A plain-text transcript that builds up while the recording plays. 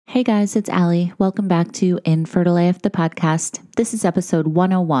Hey guys, it's Allie. Welcome back to Infertile AF, the podcast. This is episode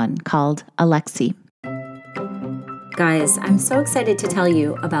 101 called Alexi. Guys, I'm so excited to tell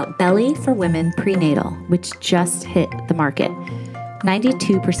you about Belly for Women Prenatal, which just hit the market.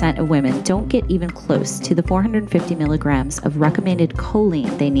 92% of women don't get even close to the 450 milligrams of recommended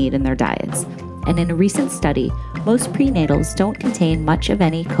choline they need in their diets. And in a recent study, most prenatals don't contain much of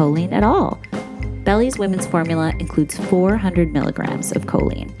any choline at all. Belly's women's formula includes 400 milligrams of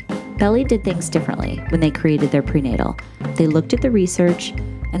choline. Belly did things differently when they created their prenatal. They looked at the research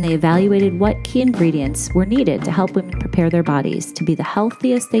and they evaluated what key ingredients were needed to help women prepare their bodies to be the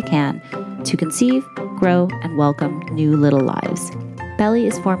healthiest they can to conceive, grow, and welcome new little lives. Belly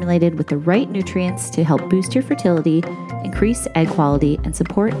is formulated with the right nutrients to help boost your fertility, increase egg quality, and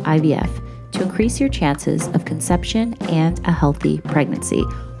support IVF to increase your chances of conception and a healthy pregnancy.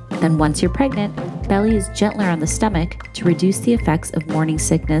 Then once you're pregnant, Belly is gentler on the stomach to reduce the effects of morning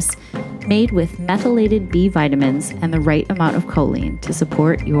sickness, made with methylated B vitamins and the right amount of choline to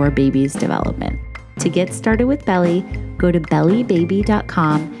support your baby's development. To get started with Belly, go to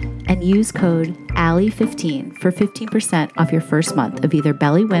bellybaby.com and use code ALLIE15 for 15% off your first month of either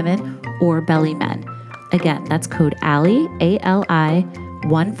Belly Women or Belly Men. Again, that's code ALLIE,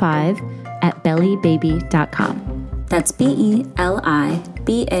 ALI15 at bellybaby.com. That's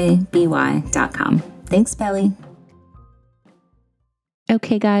BELIBABY.com. Thanks, Belly.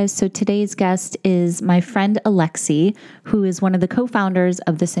 Okay, guys, so today's guest is my friend Alexi, who is one of the co-founders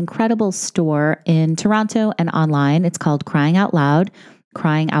of this incredible store in Toronto and online. It's called Crying Out Loud,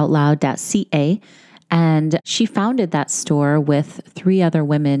 cryingoutloud.ca. And she founded that store with 3 other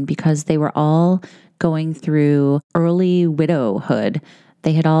women because they were all going through early widowhood.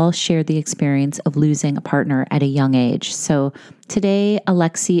 They had all shared the experience of losing a partner at a young age. So today,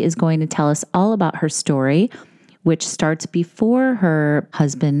 Alexi is going to tell us all about her story, which starts before her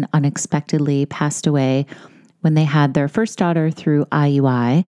husband unexpectedly passed away when they had their first daughter through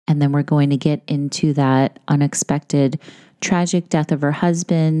IUI. And then we're going to get into that unexpected, tragic death of her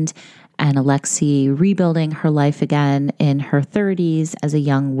husband and Alexi rebuilding her life again in her 30s as a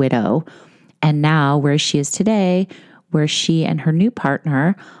young widow. And now where she is today, where she and her new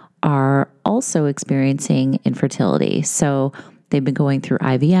partner are also experiencing infertility. So they've been going through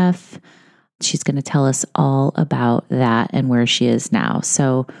IVF. She's going to tell us all about that and where she is now.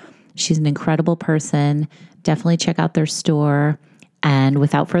 So she's an incredible person. Definitely check out their store. And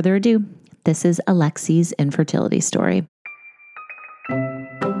without further ado, this is Alexi's infertility story.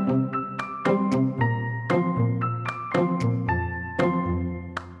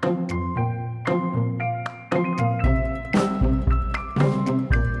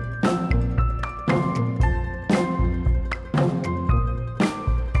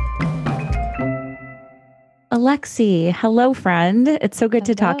 Alexi, hello, friend. It's so good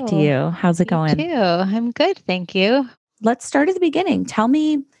to talk to you. How's it going? You too. I'm good, thank you. Let's start at the beginning. Tell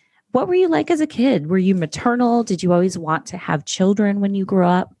me, what were you like as a kid? Were you maternal? Did you always want to have children when you grew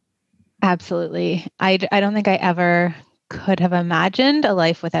up? Absolutely. I don't think I ever could have imagined a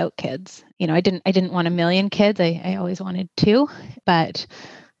life without kids. I didn't want a million kids. I always wanted 2, but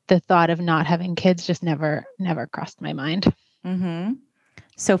the thought of not having kids just never crossed my mind. Mm-hmm.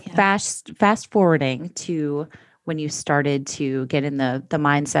 So fast forwarding to when you started to get in the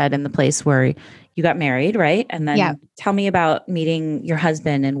mindset and the place where you got married, right? And then tell me about meeting your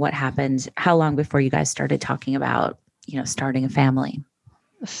husband and what happened. How long before you guys started talking about, starting a family?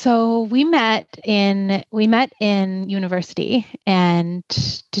 So we met in university and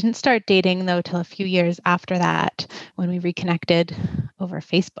didn't start dating though till a few years after that when we reconnected over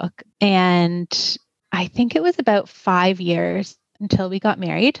Facebook. And I think it was about 5 years until we got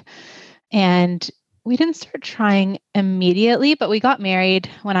married. And we didn't start trying immediately, but we got married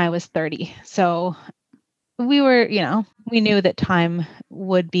when I was 30. So we were, we knew that time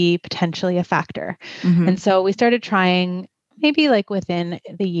would be potentially a factor. Mm-hmm. And so we started trying maybe like within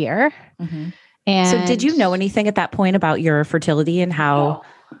the year. Mm-hmm. And so did you know anything at that point about your fertility and how,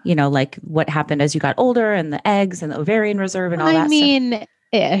 like what happened as you got older and the eggs and the ovarian reserve and all that stuff?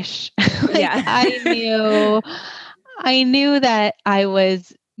 Ish. I knew that I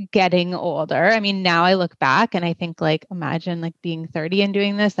was getting older. I mean, now I look back and I think imagine being 30 and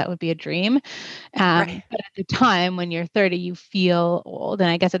doing this, that would be a dream. Right. But at the time when you're 30, you feel old. And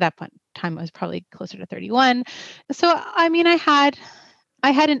I guess at that point in time, I was probably closer to 31. So, I mean, I had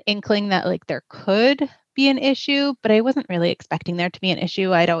an inkling that there could be an issue, but I wasn't really expecting there to be an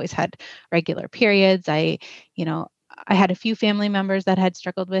issue. I'd always had regular periods. I had a few family members that had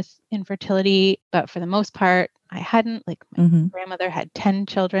struggled with infertility, but for the most part, I hadn't. Like my grandmother had 10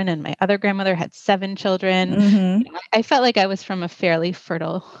 children and my other grandmother had 7 children. I felt like I was from a fairly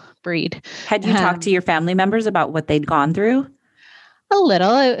fertile breed. Had you talked to your family members about what they'd gone through? A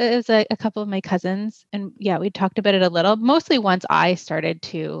little. It was a couple of my cousins. And yeah, we talked about it a little, mostly once I started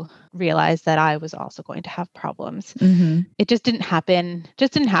to realize that I was also going to have problems. It just didn't happen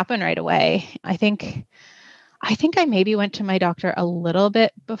right away. I think I maybe went to my doctor a little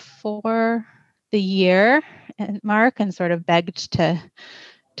bit before the year mark and sort of begged to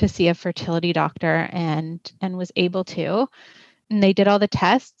see a fertility doctor and was able to. And they did all the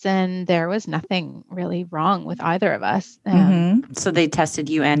tests and there was nothing really wrong with either of us. So they tested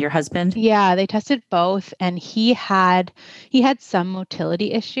you and your husband? Yeah, they tested both, and he had some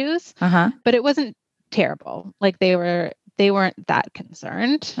motility issues, but it wasn't terrible. Like they weren't that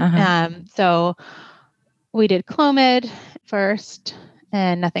concerned. So we did Clomid first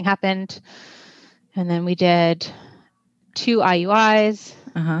and nothing happened. And then we did 2 IUIs.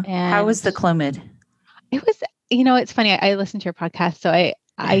 And how was the Clomid? It was, it's funny. I listened to your podcast, so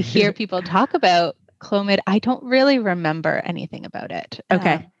I hear people talk about Clomid. I don't really remember anything about it.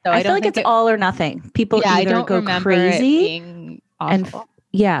 Okay. So I feel like it's all or nothing. People either go crazy being awful.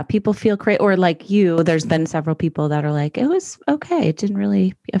 And people feel crazy, or like you, there's been several people that are like, it was okay. It didn't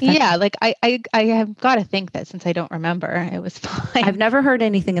really affect me. Like I have got to think that since I don't remember, it was fine. I've never heard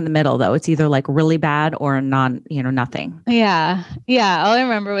anything in the middle though. It's either like really bad or nothing. Yeah. All I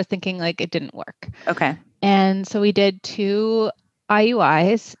remember was thinking like it didn't work. Okay. And so we did 2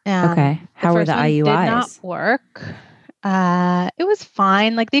 IUIs. Okay. How were the IUIs? Did not work. It was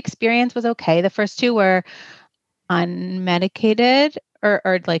fine. Like the experience was okay. The first 2 were unmedicated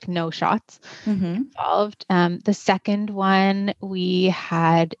or like no shots involved. The second one, we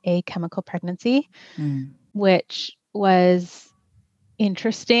had a chemical pregnancy, which was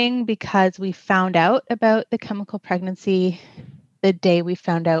interesting because we found out about the chemical pregnancy the day we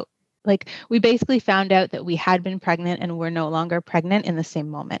found out. Like we basically found out that we had been pregnant and we're no longer pregnant in the same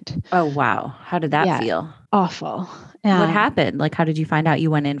moment. Oh, wow. How did that feel? Awful. What happened? Like, how did you find out? You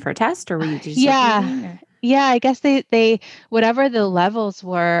went in for a test or were you just I guess they whatever the levels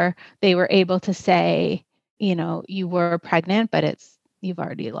were, they were able to say, you were pregnant, but you've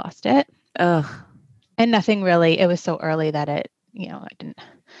already lost it. Ugh. And nothing really, it was so early that it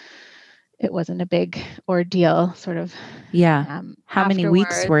wasn't a big ordeal sort of. Yeah. How many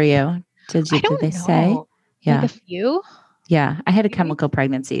weeks were you? Did they say? Yeah. Like a few. Yeah. I had a chemical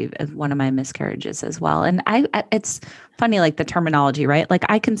pregnancy as one of my miscarriages as well. And it's funny, like the terminology, right? Like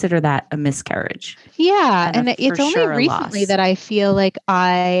I consider that a miscarriage. Yeah. And it's only recently that I feel like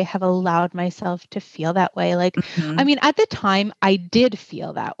I have allowed myself to feel that way. Like, I mean, at the time I did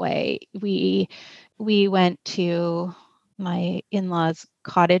feel that way. We went to my in-laws'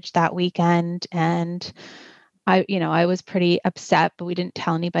 cottage that weekend and I was pretty upset, but we didn't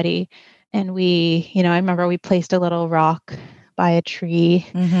tell anybody. And I remember we placed a little rock by a tree,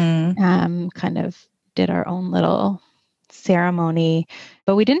 kind of did our own little ceremony,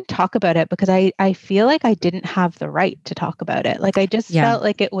 but we didn't talk about it because I feel like I didn't have the right to talk about it. Like I just felt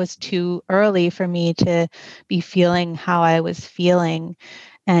like it was too early for me to be feeling how I was feeling.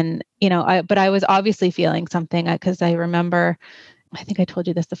 And, but I was obviously feeling something because I remember, I think I told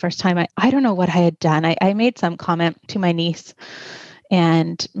you this the first time. I don't know what I had done. I made some comment to my niece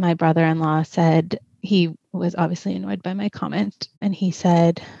and my brother-in-law said he was obviously annoyed by my comment. And he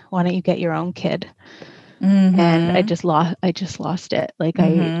said, why don't you get your own kid? And I just lost it. Like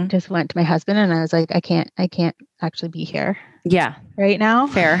I just went to my husband and I was like, I can't actually be here. Yeah. Right now.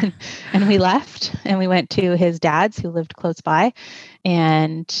 Fair. And we left and we went to his dad's who lived close by.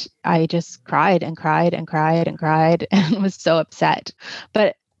 And I just cried and cried and cried and cried and was so upset.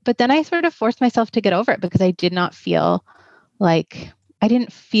 But then I sort of forced myself to get over it because I did not feel like I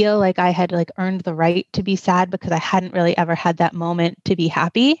didn't feel like I had like earned the right to be sad because I hadn't really ever had that moment to be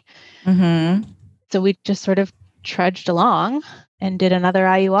happy. So we just sort of trudged along and did another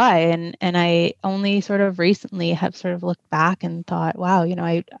IUI. And I only sort of recently have sort of looked back and thought, wow,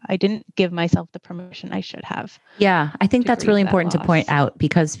 I didn't give myself the permission I should have. Yeah, I think that's really important to point out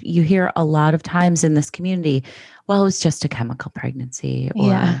because you hear a lot of times in this community, well, it was just a chemical pregnancy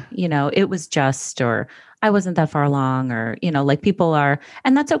or, it was just, or I wasn't that far along or, like people are,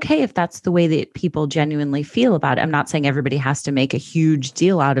 and that's okay if that's the way that people genuinely feel about it. I'm not saying everybody has to make a huge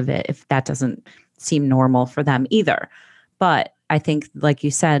deal out of it if that doesn't seem normal for them either. But I think, like you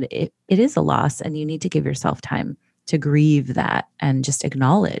said, it is a loss and you need to give yourself time to grieve that and just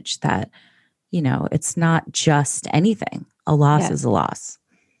acknowledge that, it's not just anything. A loss is a loss.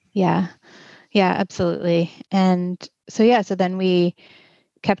 Yeah. Yeah, absolutely. And so then we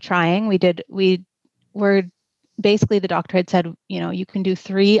kept trying. We were basically, the doctor had said, you can do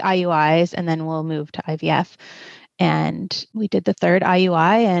 3 IUIs and then we'll move to IVF. And we did the third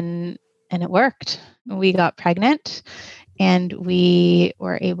IUI and it worked. We got pregnant and we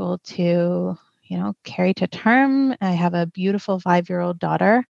were able to, carry to term. I have a beautiful 5-year-old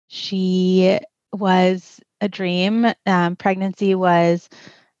daughter. She was a dream. Pregnancy was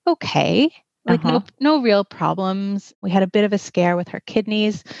okay. Like no real problems. We had a bit of a scare with her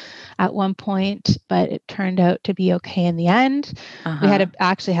kidneys at one point, but it turned out to be okay in the end. We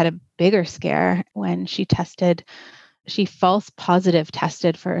actually had a bigger scare when she false positive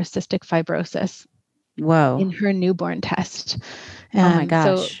tested for cystic fibrosis. Whoa. In her newborn test. Oh my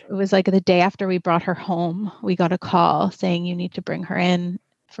gosh. So it was like the day after we brought her home, we got a call saying you need to bring her in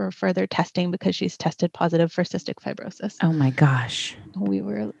for further testing because she's tested positive for cystic fibrosis. Oh my gosh. We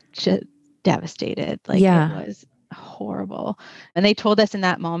were just devastated. It was horrible. And they told us in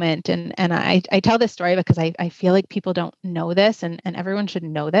that moment, and I tell this story because I feel like people don't know this, and everyone should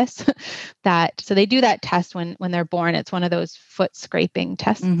know this, so they do that test when they're born. It's one of those foot scraping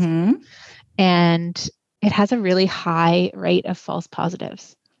tests. And it has a really high rate of false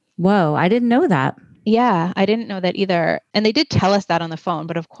positives. Whoa, I didn't know that. Yeah, I didn't know that either. And they did tell us that on the phone,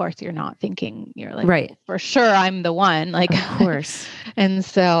 but of course you're not thinking, you're like, right, well, for sure I'm the one. Of course. And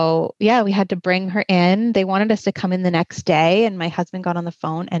so, we had to bring her in. They wanted us to come in the next day, and my husband got on the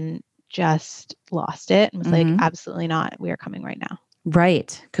phone and just lost it and was like, absolutely not. We are coming right now.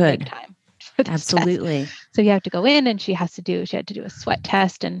 Right. Good. Big time. Absolutely. Test. So you have to go in, and she had to do a sweat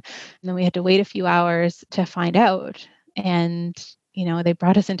test, and then we had to wait a few hours to find out. And they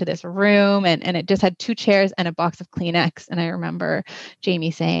brought us into this room, and it just had 2 chairs and a box of Kleenex. And I remember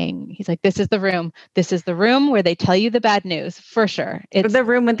Jamie saying, he's like, this is the room where they tell you the bad news for sure. It's the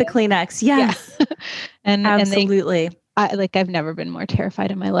room with the Kleenex. Yes. Yeah. and absolutely. I've never been more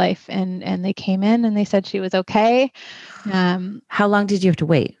terrified in my life. And they came in and they said she was okay. How long did you have to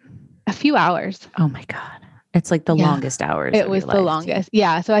wait? A few hours. Oh my God. It's like the longest hours. It was the longest. Too.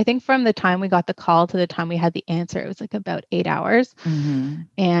 Yeah. So I think from the time we got the call to the time we had the answer, it was like about 8 hours.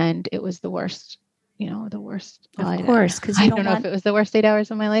 And it was the worst, the worst. Of course. Because I don't know if it was the worst 8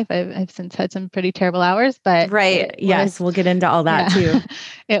 hours of my life. I've since had some pretty terrible hours, but. Right. Yes. We'll get into all that too.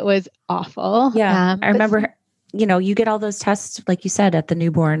 It was awful. Yeah. I remember, you get all those tests, like you said, at the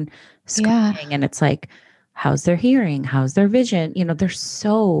newborn screening, and it's like, how's their hearing? How's their vision? There's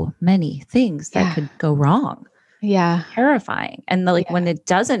so many things that could go wrong. Yeah. Terrifying. And when it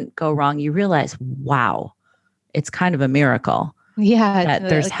doesn't go wrong, you realize, wow, it's kind of a miracle. Yeah. That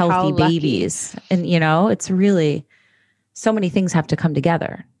there's healthy babies. And, it's really, so many things have to come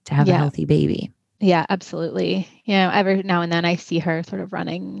together to have a healthy baby. Yeah, absolutely. Every now and then I see her sort of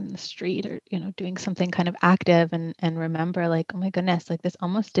running in the street or, doing something kind of active and remember like, oh my goodness, like this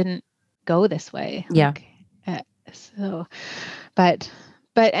almost didn't go this way. Yeah. So, but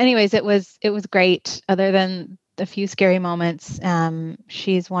anyways, it was great. Other than a few scary moments,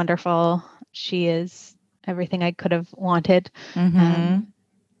 she's wonderful. She is everything I could have wanted in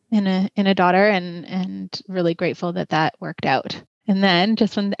a daughter, and really grateful that worked out. And then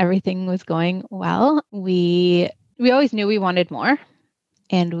just when everything was going well, we always knew we wanted more,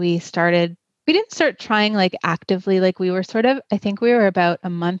 and we didn't start trying like actively, like we were I think we were about a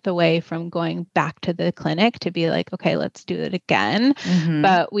month away from going back to the clinic to be like, okay, let's do it again.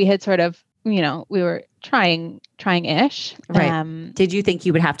 But we had we were trying-ish. Right. Did you think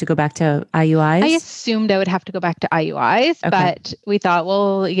you would have to go back to IUIs? I assumed I would have to go back to IUIs, but we thought,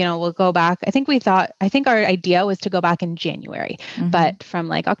 well, we'll go back. I think our idea was to go back in January, but from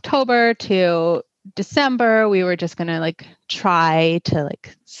like October to December, we were just going to like try to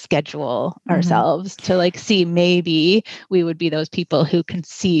like schedule ourselves to like see maybe we would be those people who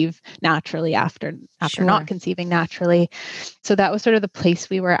conceive naturally after not conceiving naturally. So that was sort of the place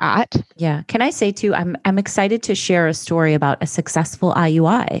we were at. Yeah. Can I say too, I'm excited to share a story about a successful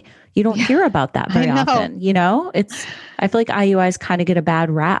IUI. You don't hear about that very often, I feel like IUIs kind of get a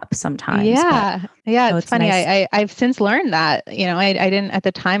bad rap sometimes. Yeah. Yeah. It's funny. Nice. I've since learned that, I didn't, at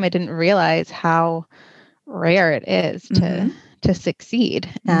the time, I didn't realize how rare it is to succeed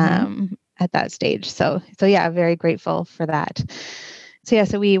at that stage. So yeah, very grateful for that.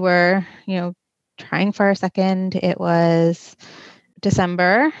 So we were, trying for our second. It was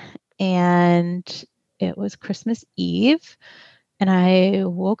December and it was Christmas Eve. And I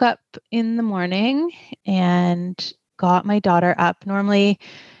woke up in the morning and got my daughter up. Normally,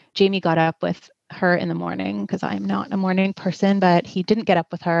 Jamie got up with her in the morning because I'm not a morning person, but he didn't get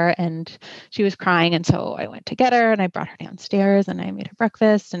up with her and she was crying. And so I went to get her and I brought her downstairs and I made her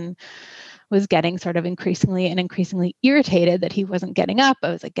breakfast and was getting sort of increasingly irritated that he wasn't getting up. I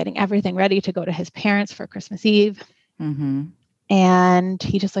was like getting everything ready to go to his parents for Christmas Eve. Mm-hmm. And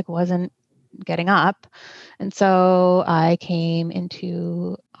he just like wasn't getting up. And so I came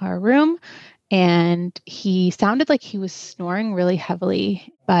into our room and he sounded like he was snoring really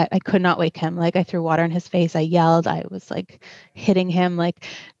heavily, but I could not wake him. Like I threw water in his face. I yelled. I was like hitting him, like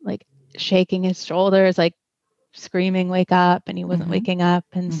shaking his shoulders, like screaming, wake up. And he wasn't waking up.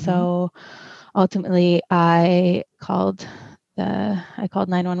 And so ultimately I called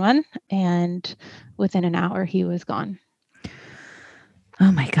 911 and within an hour he was gone.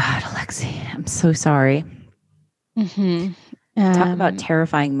 Oh my God, Alexi, I'm so sorry. Mm-hmm. Talk about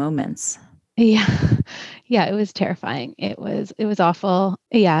terrifying moments. Yeah. Yeah, it was terrifying. It was awful.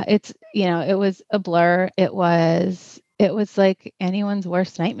 Yeah, it was a blur. It was like anyone's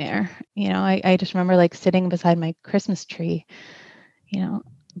worst nightmare. I just remember like sitting beside my Christmas tree,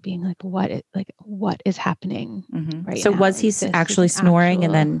 being like, what is happening right so now? was he actually snoring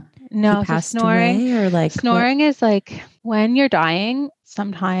and then no, he passed snoring, away, or like snoring what? Is like when you're dying,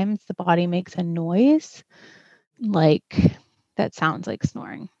 sometimes the body makes a noise like that sounds like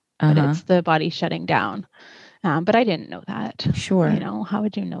snoring, but it's the body shutting down. But I didn't know that. Sure. How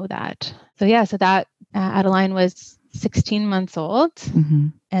would you know that? So that Adeline was 16 months old.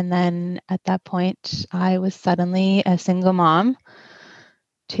 And then at that point, I was suddenly a single mom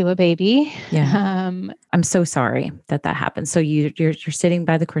to a baby. Yeah. I'm so sorry that happened. So you're sitting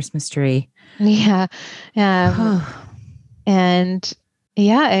by the Christmas tree. Yeah. And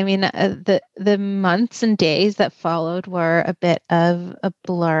yeah, I mean, the months and days that followed were a bit of a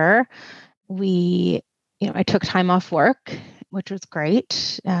blur. I took time off work, which was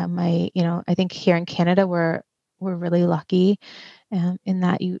great. I think here in Canada we're really lucky in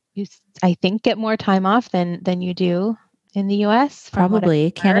that you I think get more time off than you do in the US.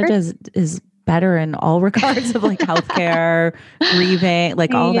 Probably Canada is better in all regards of like healthcare, grieving,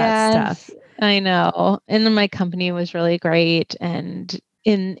 like all that stuff. I know. And then my company was really great. And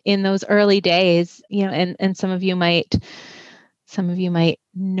in those early days, and some of you might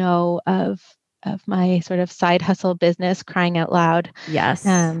know of my sort of side hustle business, Crying Out Loud. Yes.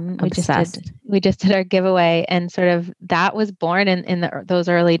 We just did our giveaway, and sort of that was born in those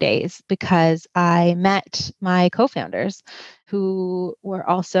early days because I met my co-founders who were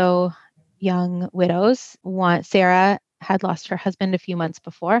also young widows. Sarah had lost her husband a few months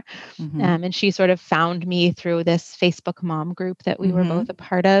before. And she sort of found me through this Facebook mom group that we were both a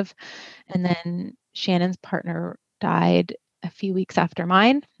part of. And then Shannon's partner died a few weeks after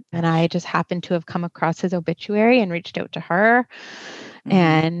mine. And I just happened to have come across his obituary and reached out to her.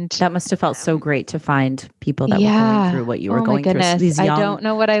 And that must have felt so great to find people that were going through what you were going through. So I don't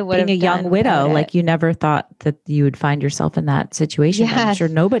know what I would have done. Being a young widow, like you never thought that you would find yourself in that situation. Yes. I'm sure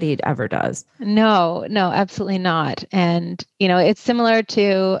nobody ever does. No, absolutely not. And, I think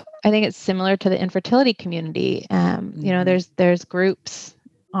it's similar to the infertility community. There's groups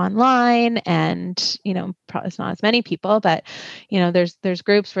online and, probably it's not as many people, but, there's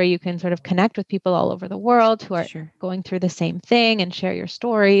groups where you can sort of connect with people all over the world who are going through the same thing and share your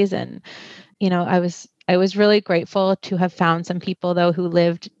stories. And, I was really grateful to have found some people though, who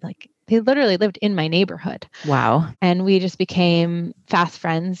they literally lived in my neighborhood. Wow. And we just became fast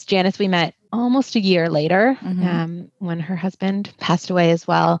friends. Janice, we met almost a year later, when her husband passed away as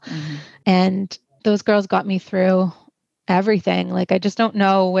well. And those girls got me through everything. Like, I just don't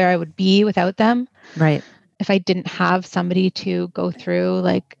know where I would be without them. Right. If I didn't have somebody to go through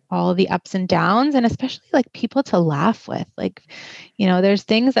like all the ups and downs, and especially like people to laugh with. Like, there's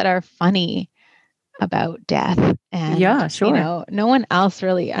things that are funny about death, and yeah, sure. No one else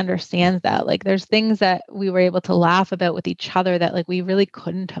really understands that. Like, there's things that we were able to laugh about with each other that like we really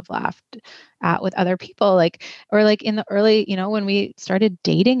couldn't have laughed at with other people. Like, or like in the early, when we started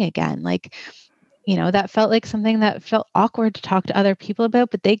dating again, like, that felt like something that felt awkward to talk to other people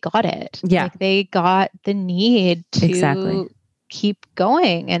about, but they got it. Yeah. Like, they got the need to keep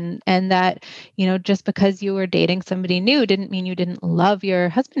going, and that, just because you were dating somebody new didn't mean you didn't love your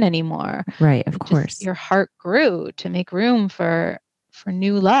husband anymore. Right. Of course. Your heart grew to make room for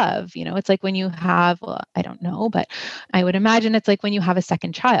new love. It's like when you have, well, I don't know, but I would imagine it's like when you have a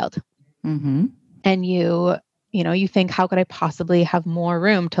second child, and you think, how could I possibly have more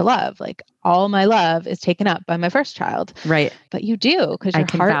room to love? Like, all my love is taken up by my first child. Right. But you do, because your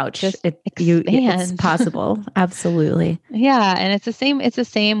heart just expands. It's possible. Absolutely. Yeah. And it's the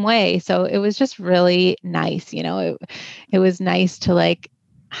same way. So it was just really nice. It was nice to like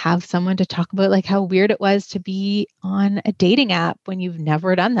have someone to talk about like how weird it was to be on a dating app when you've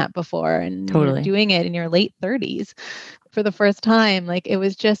never done that before and you're Totally. doing it in your late 30s for the first time. Like it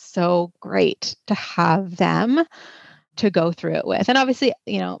was just so great to have them to go through it with. And obviously,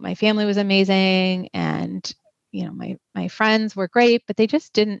 my family was amazing and my friends were great, but they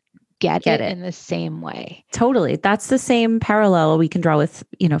just didn't get it in the same way. Totally. That's the same parallel we can draw with,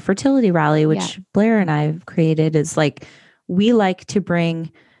 Fertility Rally, which Blair and I have created, is like, we like to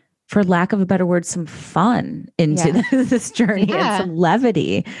bring, for lack of a better word, some fun into this journey and some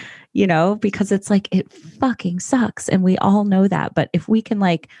levity, because it's like, it fucking sucks. And we all know that. But if we can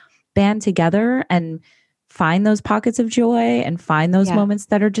like band together and find those pockets of joy and find those moments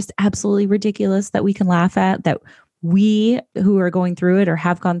that are just absolutely ridiculous that we can laugh at, that we who are going through it or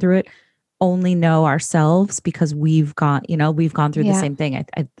have gone through it only know ourselves because we've gone through the same thing.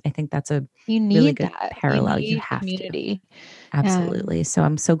 I think that's a really good parallel. You have community. Absolutely. So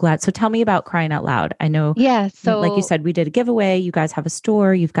I'm so glad. So tell me about Crying Out Loud. I know, so like you said, we did a giveaway. You guys have a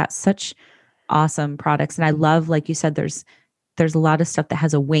store. You've got such awesome products. And I love, like you said, there's a lot of stuff that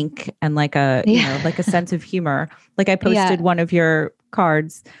has a wink and like a, like a sense of humor. Like I posted one of your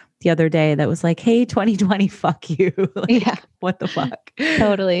cards the other day that was like, hey, 2020, fuck you. Like, what the fuck?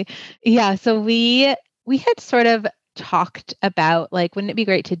 Totally. Yeah. So we had sort of talked about like, wouldn't it be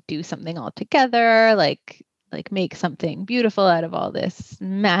great to do something all together? Like make something beautiful out of all this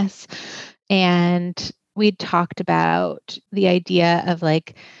mess. And we talked about the idea of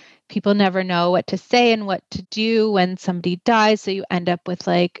like, people never know what to say and what to do when somebody dies. So you end up with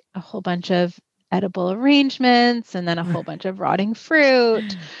like a whole bunch of edible arrangements and then a whole bunch of rotting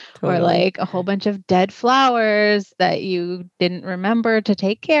fruit or like a whole bunch of dead flowers that you didn't remember to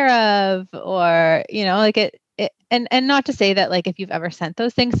take care of, or, like it and not to say that like if you've ever sent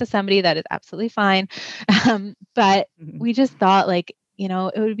those things to somebody, that is absolutely fine. But we just thought like,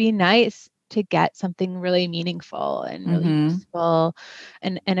 it would be nice to get something really meaningful and really useful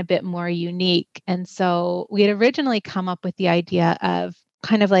and a bit more unique. And so we had originally come up with the idea of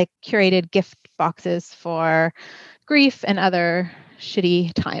kind of like curated gift boxes for grief and other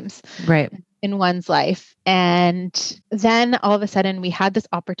shitty times in one's life. And then all of a sudden we had this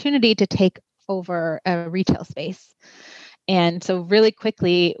opportunity to take over a retail space. And so really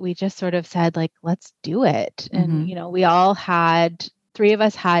quickly, we just sort of said like, let's do it. And, we all had, 3 of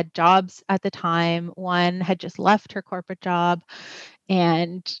us had jobs at the time. One had just left her corporate job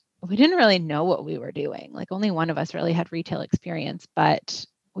and we didn't really know what we were doing. Like only one of us really had retail experience, but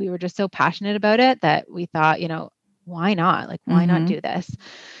we were just so passionate about it that we thought, why not? Like, why not do this?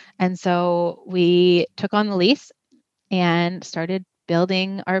 And so we took on the lease and started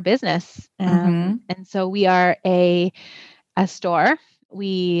building our business. And so we are a store.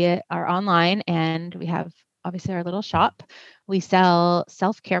 We are online and we have obviously our little shop. We sell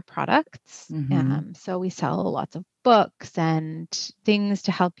self-care products. So we sell lots of books and things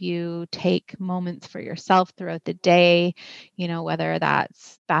to help you take moments for yourself throughout the day, whether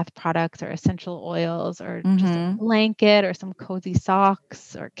that's bath products or essential oils or just a blanket or some cozy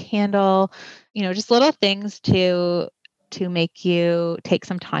socks or candle, just little things to make you take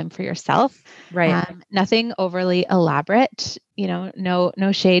some time for yourself. Right. Nothing overly elaborate,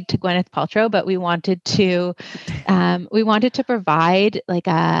 no shade to Gwyneth Paltrow, but we wanted to provide like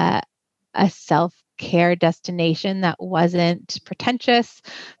a self-care destination that wasn't pretentious,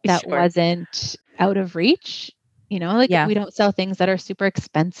 that wasn't out of reach. We don't sell things that are super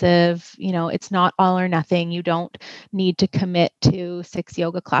expensive. It's not all or nothing. You don't need to commit to 6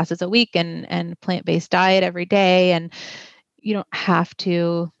 yoga classes a week and plant-based diet every day. And you don't have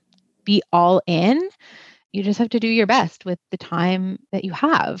to be all in. You just have to do your best with the time that you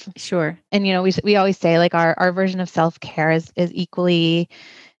have. Sure. And, we always say like our version of self-care is equally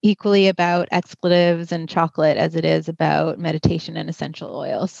about expletives and chocolate as it is about meditation and essential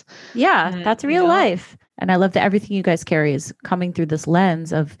oils. Yeah, that's real life. And I love that everything you guys carry is coming through this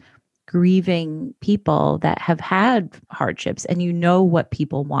lens of grieving people that have had hardships, and what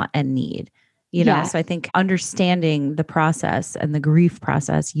people want and need. So I think understanding the process and the grief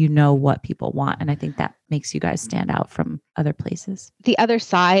process, what people want. And I think that makes you guys stand out from other places. The other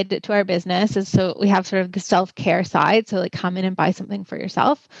side to our business is, so we have sort of the self-care side. So like come in and buy something for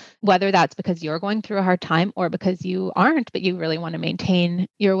yourself, whether that's because you're going through a hard time or because you aren't, but you really want to maintain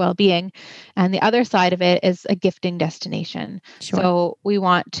your well-being. And the other side of it is a gifting destination. Sure. So we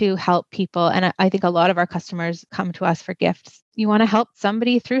want to help people. And I think a lot of our customers come to us for gifts. You want to help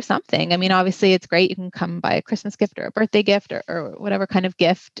somebody through something. I mean, obviously it's great. You can come buy a Christmas gift or a birthday gift or whatever kind of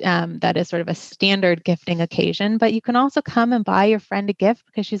gift that is sort of a standard gifting occasion, but you can also come and buy your friend a gift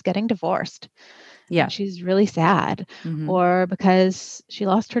because she's getting divorced. Yeah. and she's really sad, Mm-hmm. or because she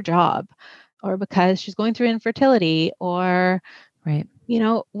lost her job, or because she's going through infertility, or Right.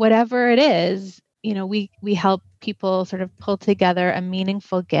 whatever it is, we help people sort of pull together a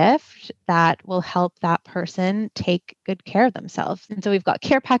meaningful gift that will help that person take good care of themselves. And so we've got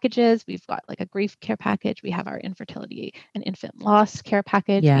care packages. We've got like a grief care package. We have our infertility and infant loss care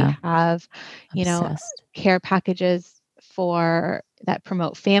package. Yeah. We have, Obsessed. care packages for that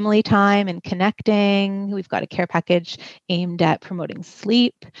promote family time and connecting. We've got a care package aimed at promoting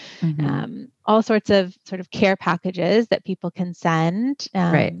sleep. All sorts of sort of care packages that people can send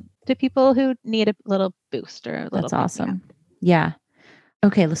Right. to people who need a little boost or a little. That's awesome. Yeah.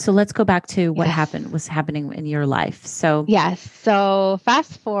 Okay. So let's go back to what Yes. was happening in your life. So Yes. So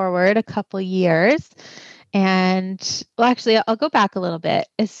fast forward a couple years, and well, actually, I'll go back a little bit.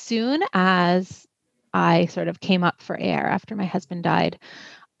 As soon as I sort of came up for air after my husband died,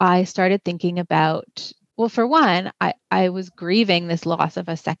 I started thinking about, well, for one, I was grieving this loss of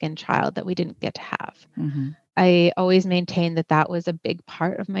a second child that we didn't get to have. I always maintained that that was a big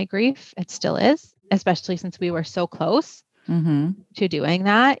part of my grief. It still is, especially since we were so close to doing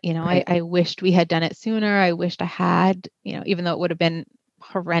that. Right. I wished we had done it sooner. I wished I had, even though it would have been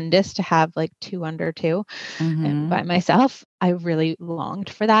horrendous to have like 2 under 2 by myself, I really longed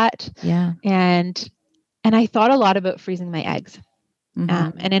for that. Yeah. And I thought a lot about freezing my eggs.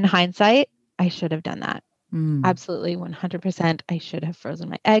 And in hindsight, I should have done that. Absolutely, 100%. I should have frozen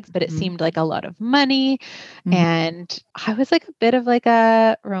my eggs, but it seemed like a lot of money. And I was like a bit of like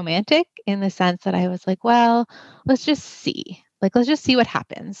a romantic in the sense that I was like, well, let's just see. Like, let's just see what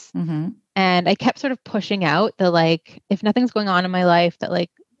happens. And I kept sort of pushing out the like, if nothing's going on in my life that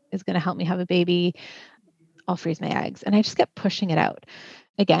like is going to help me have a baby, I'll freeze my eggs. And I just kept pushing it out.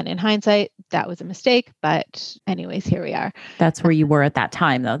 Again, in hindsight, that was a mistake. But anyways, here we are. That's where you were at that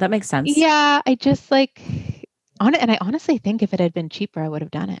time, though. That makes sense. Yeah, I just like and I honestly think if it had been cheaper, I would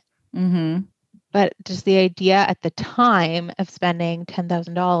have done it. But just the idea at the time of spending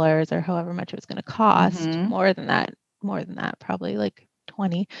 $10,000 or however much it was going to cost, more than that, probably like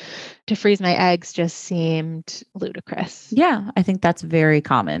 20, to freeze my eggs just seemed ludicrous. Yeah, I think that's very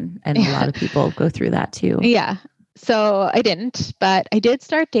common, and a lot of people go through that too. Yeah. So I didn't, but I did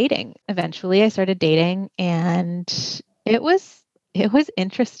start dating. Eventually, I started dating, and it was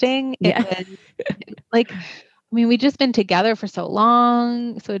interesting. Yeah. It was like, I mean, we'd just been together for so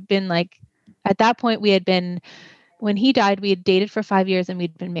long. So it'd been like, at that point, when he died, we had dated for 5 years and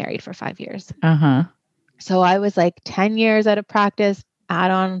we'd been married for 5 years. So I was like 10 years out of practice,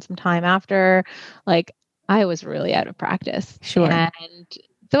 add on some time after, like I was really out of practice. Sure. And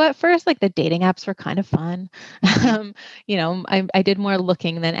so at first, like the dating apps were kind of fun. I did more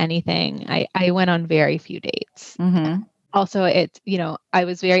looking than anything. I went on very few dates. Also, I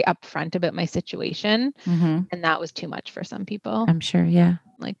was very upfront about my situation, and that was too much for some people. I'm sure. Yeah.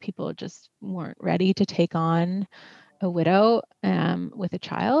 Like people just weren't ready to take on a widow with a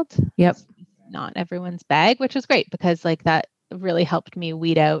child. Yep. It's not everyone's bag, which was great because like that really helped me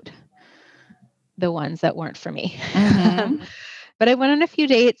weed out the ones that weren't for me. But I went on a few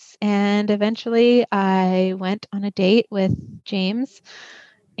dates, and eventually I went on a date with James,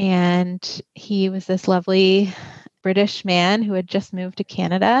 and he was this lovely British man who had just moved to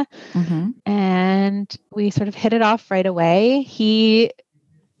Canada, and we sort of hit it off right away. He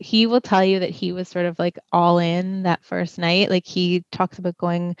will tell you that he was sort of like all in that first night. Like he talks about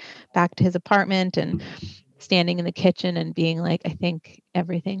going back to his apartment and standing in the kitchen and being like, I think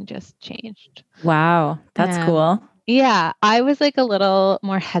everything just changed. Wow. That's cool. Yeah, I was like a little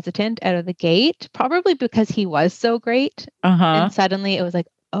more hesitant out of the gate, probably because he was so great. And suddenly it was like,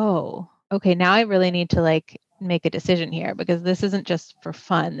 oh, okay, now I really need to like make a decision here because this isn't just for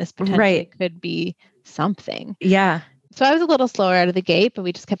fun. This potentially could be something. Yeah. So I was a little slower out of the gate, but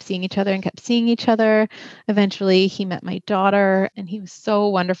we just kept seeing each other and kept seeing each other. Eventually he met my daughter and he was so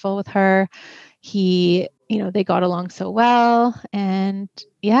wonderful with her. They got along so well, and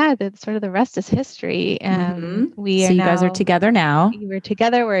yeah, sort of the rest is history. So you guys are together now. We're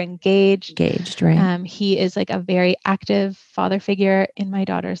together. We're engaged. Engaged, right? He is like a very active father figure in my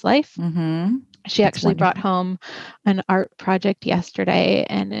daughter's life. She actually brought home an art project yesterday,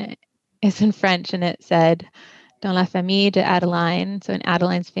 and it's in French, and it said, "Dans la famille de Adeline." So in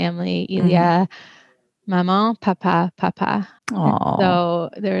Adeline's family, il y a maman, papa, papa. So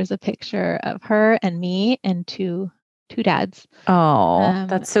there's a picture of her and me and two dads. Oh,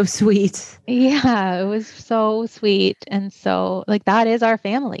 that's so sweet. Yeah, it was so sweet. And so like that is our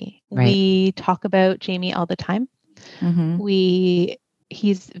family. Right. We talk about Jamie all the time.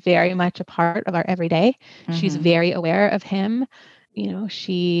 He's very much a part of our everyday. She's very aware of him.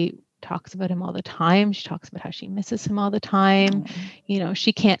 She talks about him all the time. She talks about how she misses him all the time.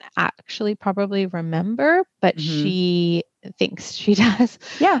 She can't actually probably remember, but she thinks she does.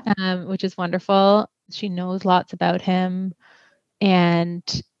 Yeah. Which is wonderful. She knows lots about him. And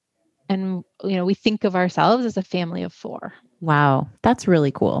we think of ourselves as a family of 4. Wow. That's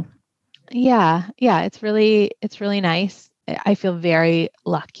really cool. Yeah. Yeah. It's really nice. I feel very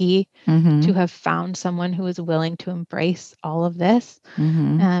lucky to have found someone who is willing to embrace all of this.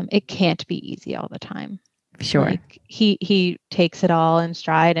 It can't be easy all the time. Sure. Like he takes it all in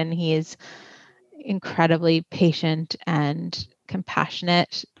stride, and he is incredibly patient and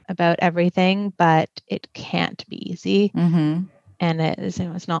compassionate about everything, but it can't be easy. And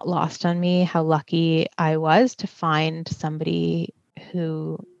it's not lost on me how lucky I was to find somebody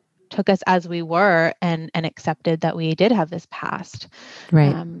who took us as we were and accepted that we did have this past.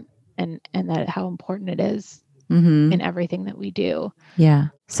 Right. And that how important it is in everything that we do. Yeah.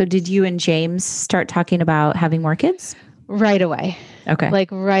 So did you and James start talking about having more kids? Right away. Okay.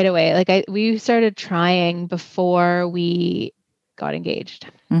 Like right away. Like we started trying before we got engaged.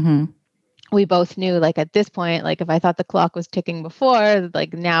 We both knew, like, at this point, like, if I thought the clock was ticking before,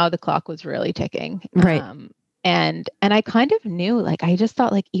 like, now the clock was really ticking. Right. And I kind of knew, like, I just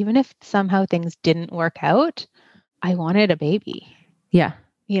thought, like, even if somehow things didn't work out, I wanted a baby. Yeah.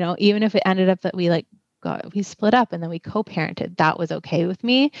 Even if it ended up that we split up and then we co-parented, that was okay with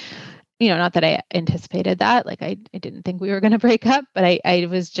me. Not that I anticipated that. Like, I didn't think we were going to break up, but I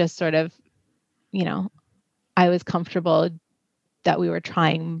was just sort of, I was comfortable that we were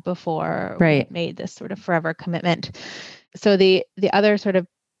trying before we made this sort of forever commitment. So the other sort of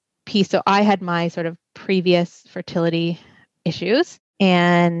piece, so I had my sort of previous fertility issues,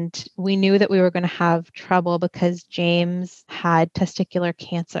 and we knew that we were going to have trouble because James had testicular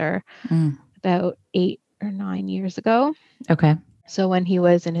cancer about 8 or 9 years ago. Okay. So when he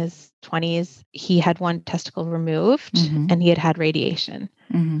was in his 20s, he had one testicle removed and he had radiation.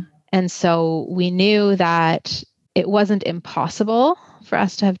 And so we knew that it wasn't impossible for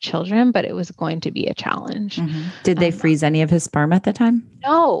us to have children, but it was going to be a challenge. Did they freeze any of his sperm at the time?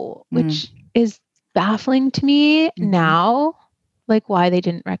 No, which is baffling to me now, like why they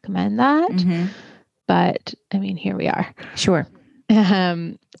didn't recommend that. But I mean, here we are. Sure.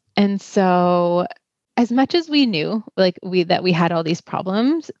 And so as much as we knew, like that we had all these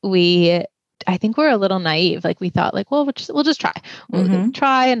problems, I think we're a little naive. Like we thought like, well, we'll just try. We'll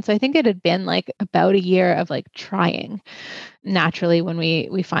try. And so I think it had been like about a year of like trying. Naturally, when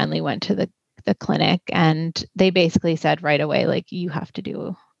we finally went to the clinic, and they basically said right away, like, you have to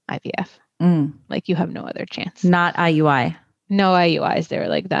do IVF. Like you have no other chance. Not IUI. No IUIs. They were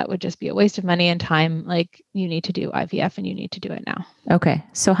like, that would just be a waste of money and time. Like you need to do IVF and you need to do it now. Okay.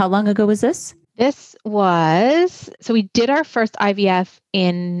 So how long ago was this? So we did our first IVF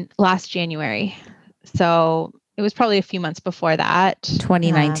in last January. So it was probably a few months before that.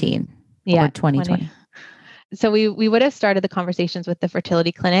 2019. Or 2020. So we would have started the conversations with the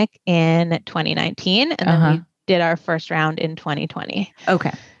fertility clinic in 2019, and then we did our first round in 2020.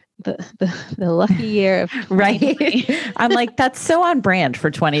 Okay. The lucky year of 2020. Right. I'm like, that's so on brand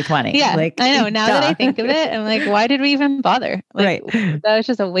for 2020. Yeah, like, I know. Now that I think of it, I'm like, why did we even bother? Like, right. That was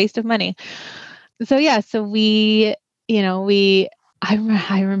just a waste of money. So I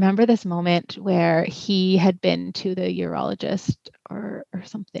remember this moment where he had been to the urologist or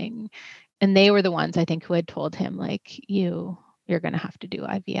something, and they were the ones I think who had told him like, you're going to have to do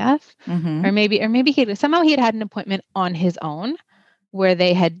IVF, or maybe he had an appointment on his own where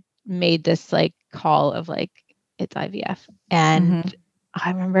they had made this like call of like, it's IVF. And I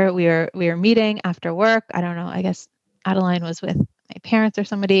remember we were meeting after work. I don't know. I guess Adeline was with my parents or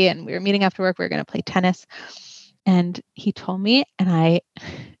somebody, and we were meeting after work. We were going to play tennis, and he told me, and I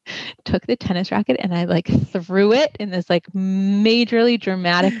took the tennis racket and I like threw it in this like majorly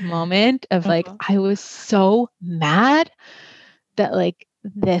dramatic moment of like, I was so mad that like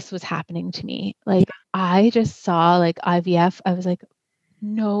this was happening to me. Like I just saw like IVF. I was like,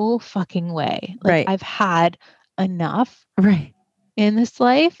 no fucking way. Like I've had enough in this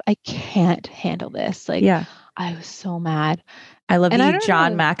life. I can't handle this. Like I was so mad. I love you,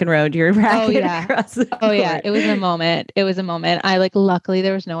 John McEnroe. You're racket across the court. Yeah. It was a moment. I like, luckily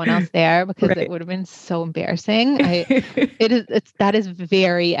there was no one else there because it would have been so embarrassing. That is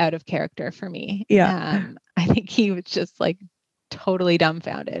very out of character for me. Yeah. I think he was just like totally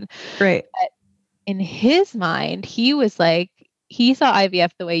dumbfounded. Right. But in his mind, he was like, he saw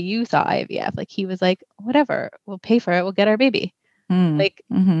IVF the way you saw IVF. Like he was like, whatever, we'll pay for it. We'll get our baby. Like,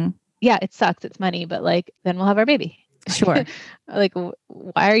 yeah, it sucks. It's money, but like, then we'll have our baby. Sure. Like,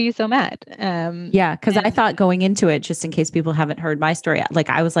 why are you so mad? Yeah, because I thought going into it, just in case people haven't heard my story, like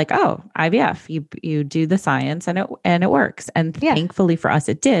I was like, oh, IVF, you do the science and it works. And Yeah. thankfully for us,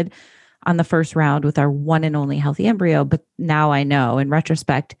 it did on the first round with our one and only healthy embryo. But now I know in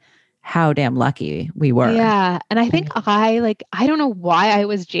retrospect how damn lucky we were. Yeah. And I think I don't know why I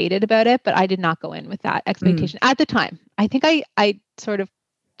was jaded about it, but I did not go in with that expectation at the time. I think I sort of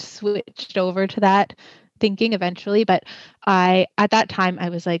switched over to that thinking eventually, but at that time I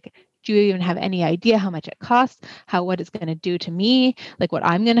was like, do you even have any idea how much it costs, what it's going to do to me, like what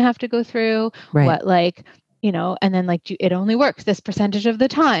I'm going to have to go through, Right. what like, and then like it only works this percentage of the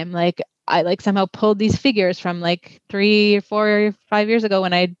time. Like I like somehow pulled these figures from like 3 or 4 or 5 years ago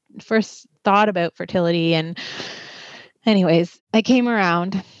when I first thought about fertility. And anyways, I came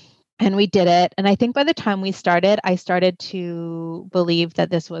around and we did it. And I think by the time we started, I started to believe that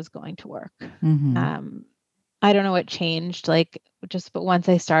this was going to work. I don't know what changed, but once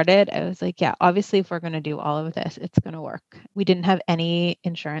I started, I was like, yeah, obviously, if we're going to do all of this, it's going to work. We didn't have any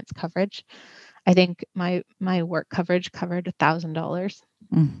insurance coverage. I think my work coverage covered $1,000,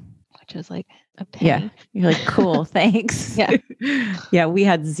 which is like a penny. Yeah. You're like, cool, thanks. Yeah. Yeah, we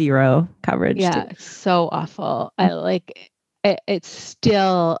had zero coverage. Yeah, it's so awful. I like it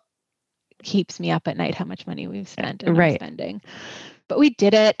still keeps me up at night how much money we've spent and are spending. But we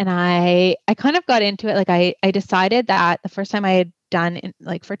did it, and I kind of got into it. Like I decided that the first time I had done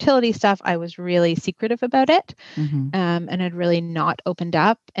like fertility stuff, I was really secretive about it, and had really not opened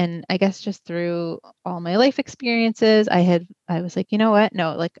up. And I guess just through all my life experiences, I was like, you know what?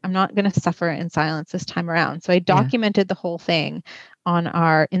 No, like I'm not going to suffer in silence this time around. So I documented the whole thing on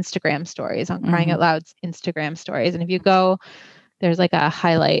our Instagram stories, on Crying Out Loud's Instagram stories. And if you go, there's like a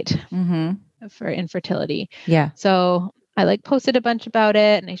highlight for infertility. Yeah. So I like posted a bunch about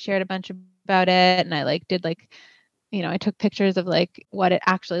it, and I shared a bunch about it, and I like did like, I took pictures of like what it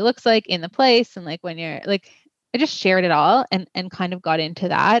actually looks like in the place, and like when you're like, I just shared it all and kind of got into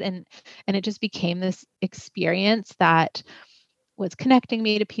that, and it just became this experience that was connecting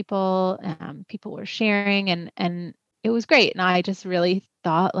me to people. People were sharing, and it was great. And I just really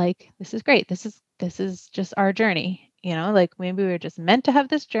thought like, this is great. This is just our journey. Like maybe we were just meant to have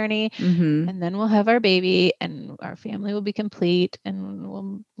this journey, and then we'll have our baby and our family will be complete, and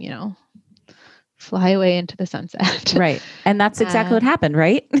we'll, fly away into the sunset. Right. And that's exactly what happened,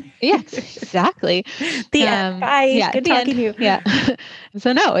 right? Yes, exactly. The end. Bye. Yeah, good talking to you. Yeah.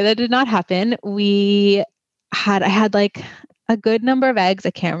 So no, that did not happen. I had like a good number of eggs. I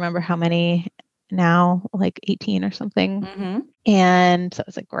can't remember how many now, like 18 or something. And so I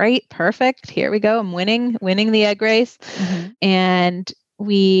was like, great, perfect. Here we go. I'm winning the egg race. And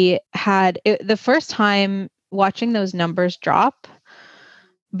we had the first time watching those numbers drop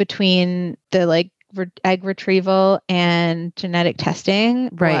between the like egg retrieval and genetic testing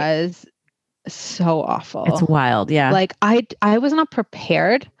was so awful. It's wild. Yeah. Like I was not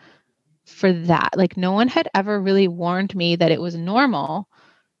prepared for that. Like no one had ever really warned me that it was normal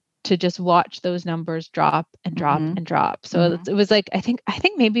to just watch those numbers drop and drop and drop. So it was like, I think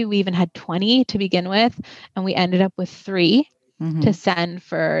maybe we even had 20 to begin with, and we ended up with 3 to send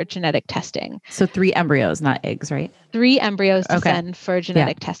for genetic testing. So 3 embryos, not eggs, right? 3 embryos to send for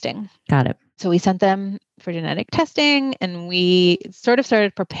genetic testing. Got it. So we sent them for genetic testing, and we sort of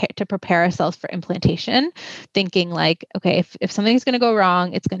started to prepare ourselves for implantation, thinking like, okay, if something's going to go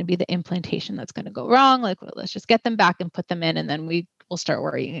wrong, it's going to be the implantation that's going to go wrong. Like, well, let's just get them back and put them in, and then we'll start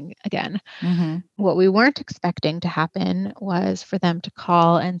worrying again. What we weren't expecting to happen was for them to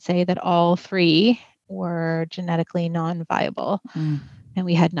call and say that all 3 were genetically non-viable, and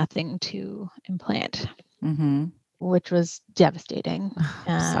we had nothing to implant. Which was devastating.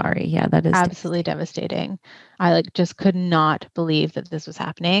 Sorry. Yeah, that is absolutely devastating. I like just could not believe that this was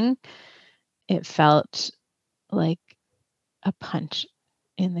happening. It felt like a punch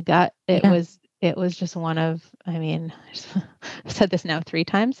in the gut. It was just one of, I mean, I've said this now 3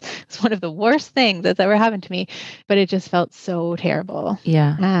 times. It's one of the worst things that's ever happened to me, but it just felt so terrible.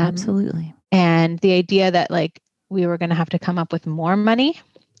 Yeah, absolutely. And the idea that like we were going to have to come up with more money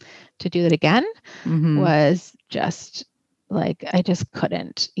to do that again was just like, I just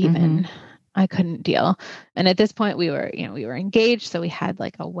couldn't even, I couldn't deal. And at this point we were engaged. So we had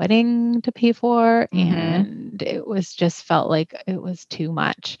like a wedding to pay for, and it was just felt like it was too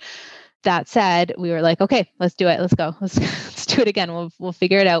much. That said, we were like, okay, let's do it. Let's go. Let's do it again. We'll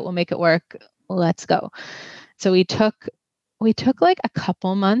figure it out. We'll make it work. Let's go. So we took like a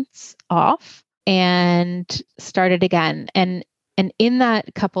couple months off and started again. And in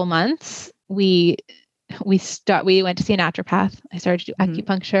that couple months, we went to see a naturopath. I started to do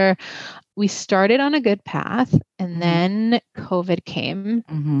acupuncture. we started on a good path, and then COVID came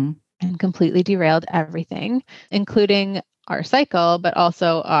and completely derailed everything, including our cycle, but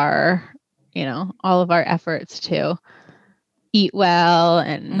also our, all of our efforts to eat well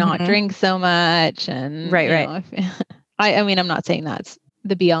and not drink so much. And Right. I mean, I'm not saying that's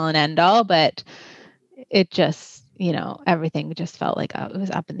the be all and end all, but it just, everything just felt like it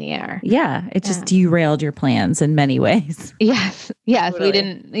was up in the air. Yeah. It just derailed your plans in many ways. Yes. Totally. We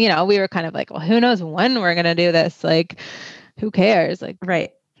didn't, we were kind of like, well, who knows when we're going to do this? Like, who cares? Like,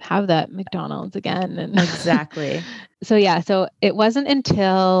 right. Have that McDonald's again. And exactly. So it wasn't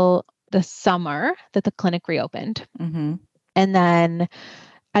until the summer that the clinic reopened. And then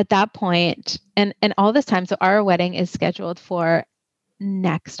at that point, and all this time, so our wedding is scheduled for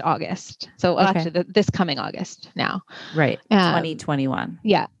next August. So actually this coming August now. Right. 2021.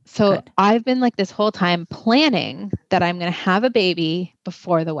 Yeah. So I've been like this whole time planning that I'm going to have a baby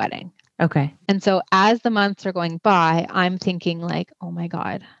before the wedding. Okay. And so as the months are going by, I'm thinking like, oh my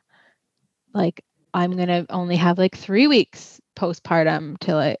God, like I'm going to only have like 3 weeks postpartum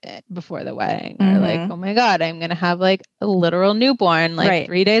before the wedding, or like, oh my God, I'm going to have like a literal newborn, like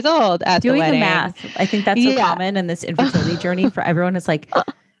 3 days old at the wedding. Doing the math. I think that's so common in this infertility journey for everyone. It's like,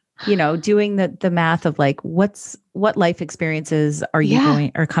 doing the math of like, what life experiences are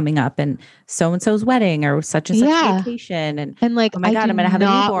you are coming up, and so-and-so's wedding or such and such vacation. And like, oh my God, I'm going to have a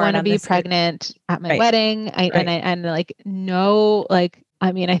newborn. I want to be pregnant at my wedding. And like, no, like,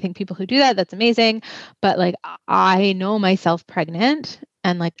 I mean, I think people who do that, that's amazing. But like, I know myself pregnant,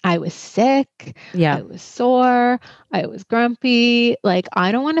 and like, I was sick. Yeah. I was sore. I was grumpy. Like,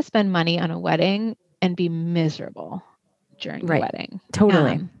 I don't want to spend money on a wedding and be miserable during the wedding.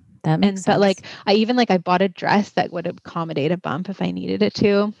 Totally. That makes sense. But like, I bought a dress that would accommodate a bump if I needed it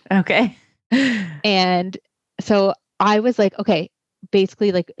to. Okay. And so I was like, okay,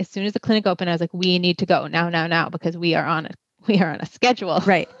 basically like as soon as the clinic opened, I was like, we need to go now, because we are on a schedule.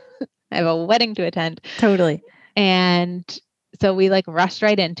 Right. I have a wedding to attend. Totally. And so we like rushed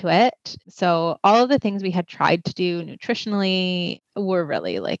right into it. So all of the things we had tried to do nutritionally were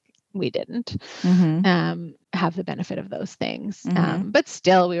really like, we didn't have the benefit of those things. But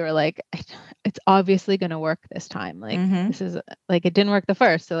still we were like, it's obviously going to work this time. Like this is like, it didn't work the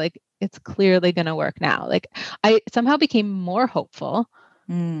first. So like, it's clearly going to work now. Like I somehow became more hopeful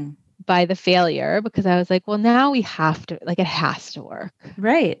by the failure, because I was like, well, now we have to, like, it has to work.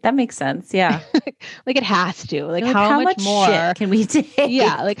 Right. That makes sense. Yeah. Like it has to, like how much more shit can we take?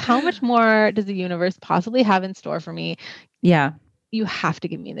 Yeah. Like how much more does the universe possibly have in store for me? Yeah. You have to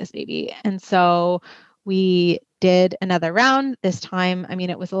give me this baby. And so we did another round this time. I mean,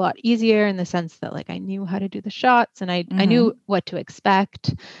 it was a lot easier in the sense that like I knew how to do the shots, and I knew what to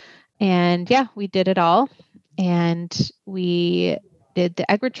expect. And yeah, we did it all. And we did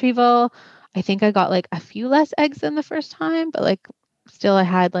the egg retrieval. I think I got like a few less eggs than the first time, but like still I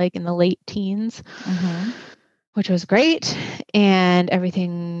had like in the late teens, which was great. And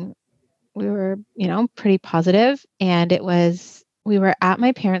everything, we were, pretty positive. And we were at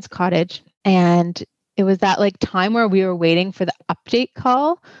my parents' cottage, and it was that like time where we were waiting for the update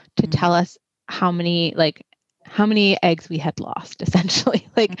call to tell us how many eggs we had lost, essentially,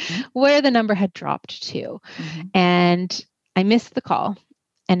 like where the number had dropped to. And I missed the call,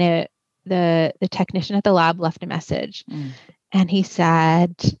 and the technician at the lab left a message, and he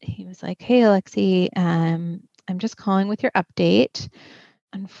was like, "Hey, Alexi, I'm just calling with your update.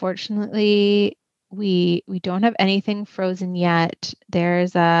 Unfortunately, we don't have anything frozen yet.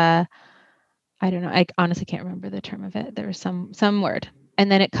 There's I don't know. I honestly can't remember the term of it. There was some word,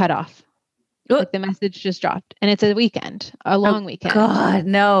 and then it cut off. Like the message just dropped, and it's a weekend, a long weekend. God,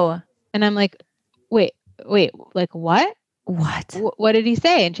 no. And I'm like, wait, like what? What did he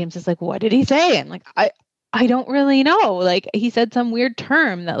say? And James is like, what did he say? And like, I don't really know. Like he said some weird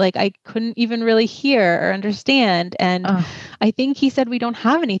term that like I couldn't even really hear or understand. And I think he said we don't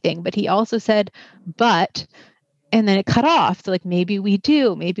have anything, but he also said, and then it cut off. So like maybe we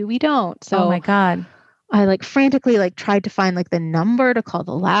do, maybe we don't. So oh my God. I like frantically like tried to find like the number to call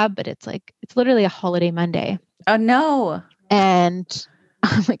the lab, but it's literally a holiday Monday. Oh no. And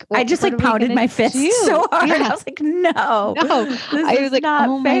I'm like, I just like pounded my fist so hard. Yeah. I was like, no, I was like,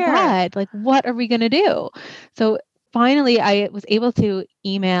 oh fair. My God, like, what are we going to do? So finally I was able to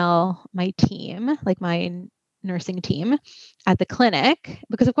email my team, like my nursing team at the clinic,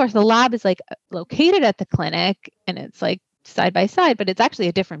 because of course the lab is like located at the clinic and it's like side by side, but it's actually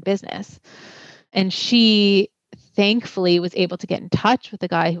a different business. And she thankfully was able to get in touch with the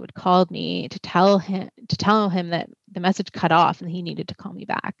guy who had called me to tell him that the message cut off and he needed to call me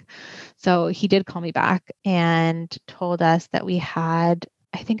back. So he did call me back and told us that we had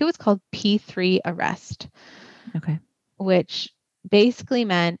I think it was called P3 arrest. Okay. Which basically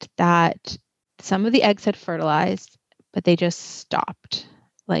meant that some of the eggs had fertilized, but they just stopped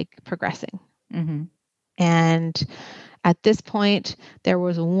like progressing. Mm-hmm. And at this point, there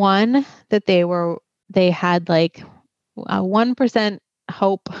was one that they had like a 1%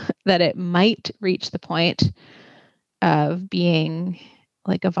 hope that it might reach the point of being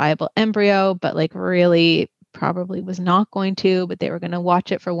like a viable embryo, but like really probably was not going to, but they were going to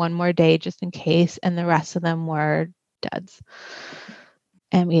watch it for one more day just in case. And the rest of them were duds.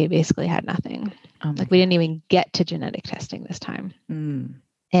 And we basically had nothing. Like we didn't even get to genetic testing this time. Mm.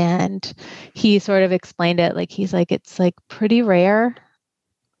 And he sort of explained it like, he's like, it's like pretty rare,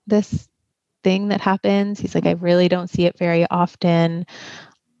 this thing that happens. He's like, I really don't see it very often.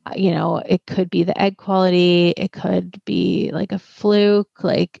 It could be the egg quality. It could be like a fluke.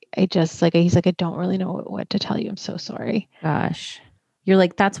 Like, he's like, I don't really know what to tell you. I'm so sorry. Gosh. You're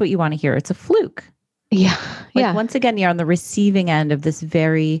like, that's what you want to hear. It's a fluke. Yeah. Like, once again, you're on the receiving end of this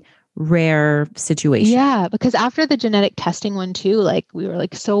very rare situation. Yeah. Because after the genetic testing one too, like we were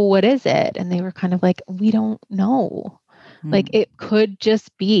like, so what is it? And they were kind of like, we don't know. Like it could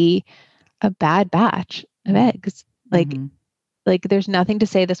just be a bad batch of eggs. Like there's nothing to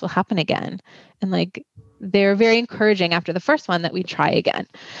say this will happen again. And like, they're very encouraging after the first one that we try again.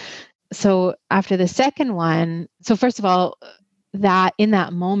 So after the second one, so first of all, that in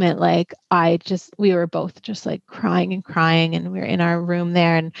that moment, like we were both just like crying, and we were in our room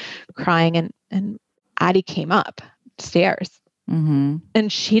there and crying, and Addie came up stairs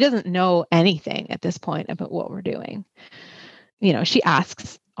and she doesn't know anything at this point about what we're doing. She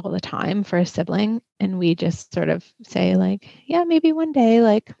asks all the time for a sibling, and we just sort of say like, yeah, maybe one day,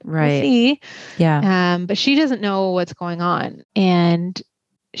 like we'll see. Yeah. But she doesn't know what's going on. And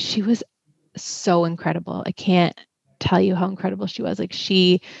she was so incredible. I can't tell you how incredible she was. Like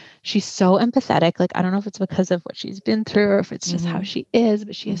she's so empathetic. Like, I don't know if it's because of what she's been through or if it's just how she is,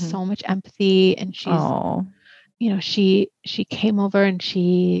 but she has so much empathy. And she's, she came over and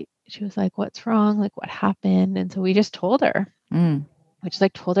she was like, what's wrong? Like, what happened? And so we just told her, we just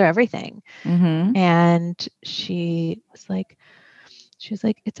like told her everything. And she was like,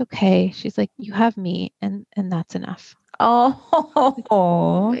 it's okay. She's like, you have me, and that's enough.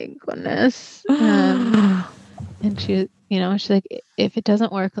 Oh my goodness. And she, she's like, if it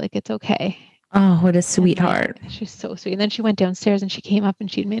doesn't work, like, it's okay. Oh, what a sweetheart. She's so sweet. And then she went downstairs and she came up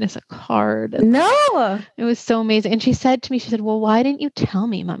and she'd made us a card. No. It was so amazing. And she said to me, well, why didn't you tell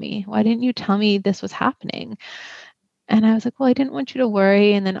me, Mommy? Why didn't you tell me this was happening? And I was like, well, I didn't want you to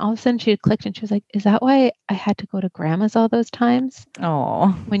worry. And then all of a sudden she had clicked and she was like, is that why I had to go to Grandma's all those times? Oh,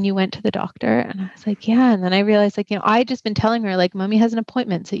 when you went to the doctor? And I was like, yeah. And then I realized, like, I just been telling her, like, Mommy has an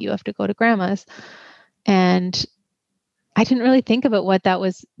appointment, so you have to go to Grandma's. And I didn't really think about what that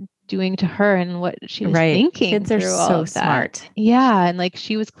was doing to her and what she was thinking. Kids are so smart. Yeah. And like,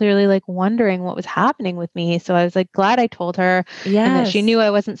 she was clearly like wondering what was happening with me. So I was like, glad I told her. Yeah. And that she knew I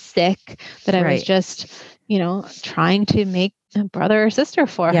wasn't sick, that I was just, trying to make a brother or sister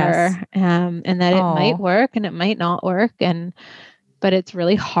for her. And that it might work and it might not work. But it's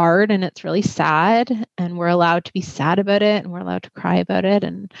really hard and it's really sad, and we're allowed to be sad about it and we're allowed to cry about it.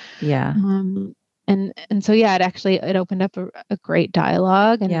 And and so, it opened up a great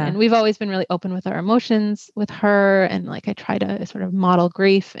dialogue, and we've always been really open with our emotions with her. And like, I try to sort of model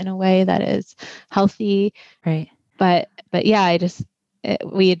grief in a way that is healthy. Right. But yeah,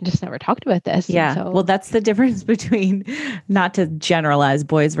 we had just never talked about this. Yeah. So, well, that's the difference between, not to generalize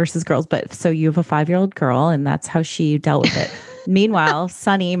boys versus girls, but so you have a 5-year-old girl and that's how she dealt with it. Meanwhile,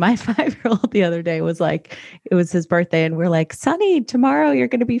 Sonny, my 5-year-old, the other day was like, it was his birthday and we're like, Sonny, tomorrow you're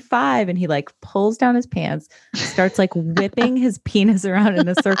going to be 5. And he like pulls down his pants, starts like whipping his penis around in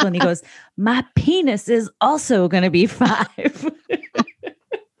a circle. And he goes, my penis is also going to be 5.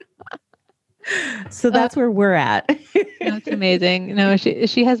 So that's where we're at. That's amazing. No,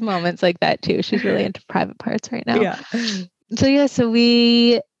 she has moments like that too. She's really into private parts right now. Yeah. So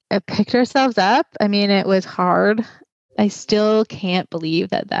we picked ourselves up. I mean, it was hard. I still can't believe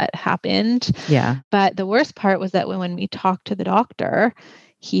that happened. Yeah. But the worst part was that when we talked to the doctor,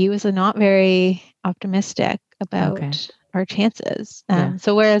 he was not very optimistic about our chances.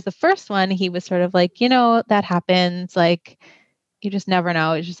 So whereas the first one, he was sort of like, that happens, like, you just never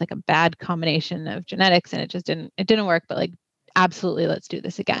know. It's just like a bad combination of genetics and it didn't work, but like, absolutely, let's do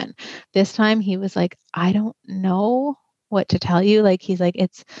this again. This time he was like, I don't know what to tell you. Like, he's like,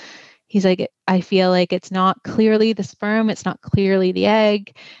 I feel like it's not clearly the sperm. It's not clearly the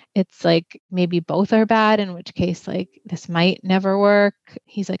egg. It's like, maybe both are bad, in which case, like, this might never work.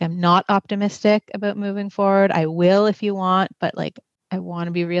 He's like, I'm not optimistic about moving forward. I will if you want, but like, I want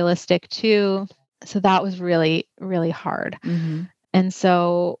to be realistic too. So that was really, really hard. Mm-hmm. And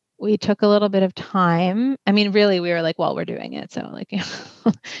so we took a little bit of time. I mean, really, we were like, well, we're doing it. So like,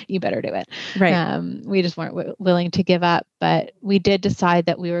 you better do it. Right. We just weren't willing to give up, but we did decide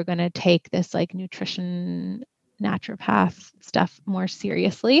that we were going to take this like nutrition naturopath stuff more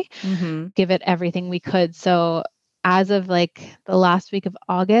seriously, Mm-hmm. give it everything we could. So as of like the last week of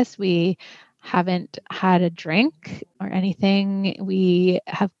August, we haven't had a drink or anything. We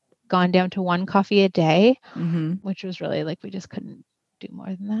have gone down to 1 coffee a day, Mm-hmm. which was really like, we just couldn't do more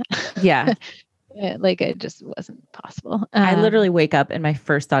than that. Yeah. It just wasn't possible. I literally wake up and my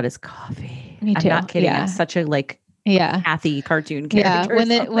first thought is coffee. Me I'm too. not kidding. Yeah. I'm such a like Yeah. Kathy cartoon Yeah. character.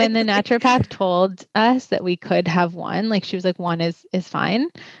 When the naturopath told us that we could have 1, like she was like, 1 is fine.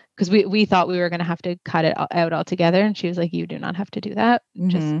 Because we thought we were going to have to cut it out altogether. And she was like, you do not have to do that.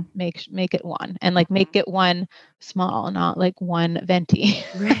 Just make it 1, and like make it 1 small, not like 1 venti.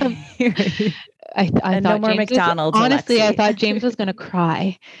 Right. I And thought no more James McDonald's. honestly, Alexi. I thought James was going to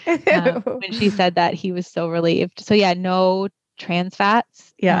cry when she said that. He was so relieved. So yeah, no trans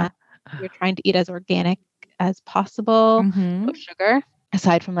fats. Yeah. We're trying to eat as organic as possible. Mm-hmm. No sugar,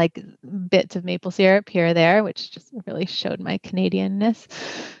 aside from like bits of maple syrup here or there, which just really showed my Canadianness.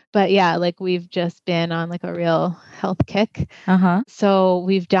 But yeah, like we've just been on like a real health kick. Uh-huh. So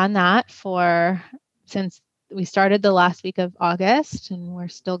we've done that since we started the last week of August, and we're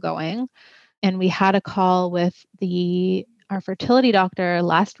still going. And we had a call with our fertility doctor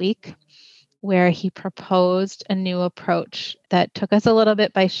last week where he proposed a new approach that took us a little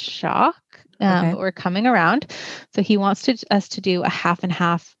bit by shock, but we're coming around. So he wants us to do a half and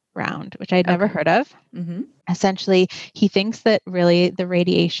half round, which I'd never heard of. Mm-hmm. Essentially, he thinks that really the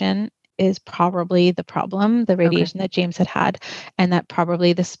radiation is probably the problem, the radiation that James had, and that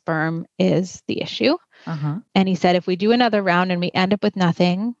probably the sperm is the issue. Uh-huh. And he said, if we do another round and we end up with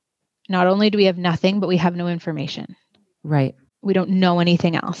nothing, not only do we have nothing, but we have no information. Right. We don't know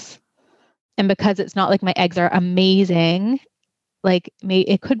anything else. And because it's not like my eggs are amazing, like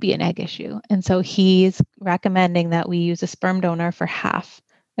it could be an egg issue. And so he's recommending that we use a sperm donor for half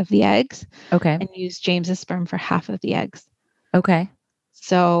of the eggs. Okay. And use James's sperm for half of the eggs. Okay.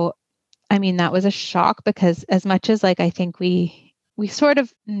 So, I mean, that was a shock because as much as like, I think we sort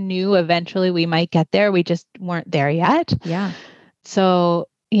of knew eventually we might get there, we just weren't there yet. Yeah. So,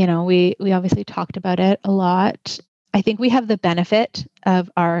 you know, we obviously talked about it a lot. I think we have the benefit of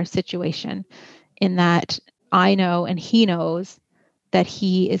our situation in that I know and he knows that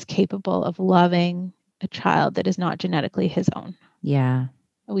he is capable of loving a child that is not genetically his own. Yeah.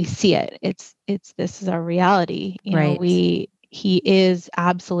 We see it. This is our reality. You Right. know, he is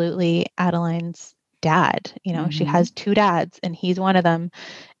absolutely Adeline's dad. You know, she has 2 dads and he's one of them.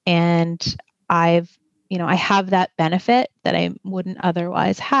 And I have that benefit that I wouldn't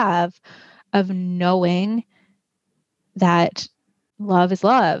otherwise have of knowing that love is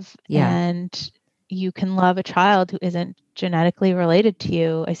love. Yeah. And you can love a child who isn't genetically related to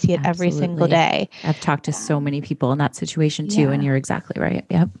you. I see it every single day. I've talked to so many people in that situation too, and you're exactly right.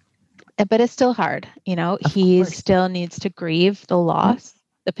 Yep. But it's still hard. You know, he still needs to grieve the loss,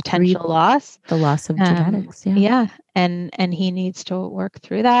 the potential loss, the loss of genetics. Yeah. Yeah. And he needs to work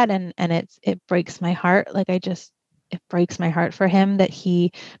through that. And it breaks my heart. Like it breaks my heart for him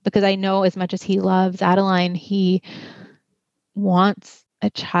because I know as much as he loves Adeline, he wants a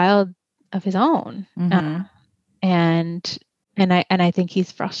child of his own. And I think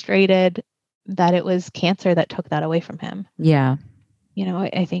he's frustrated that it was cancer that took that away from him. Yeah. You know,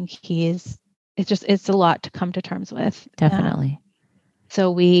 I think it's a lot to come to terms with. Definitely.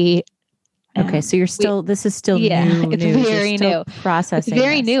 So we. So this is still new. It's very new. Processing. It's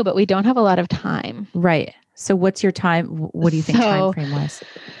very new, but we don't have a lot of time. Right. So what's your time? What do you think time frame wise?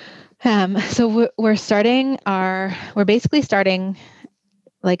 So we're basically starting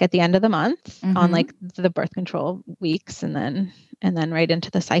like at the end of the month on like the birth control weeks and then right into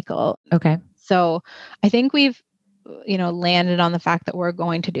the cycle. Okay. So I think we've, landed on the fact that we're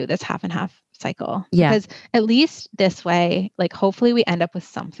going to do this half and half cycle. Yeah. Because at least this way, like hopefully we end up with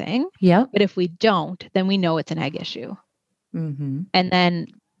something. Yeah. But if we don't, then we know it's an egg issue. Mm-hmm. And then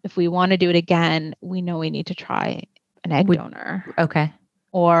if we want to do it again, we know we need to try an egg donor. Okay.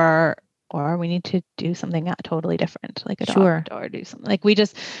 Or we need to do something totally different, like adopt or do something. Like we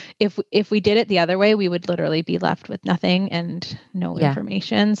just, if we did it the other way, we would literally be left with nothing and no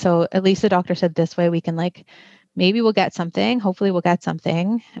information. So at least the doctor said this way we can like, maybe we'll get something. Hopefully we'll get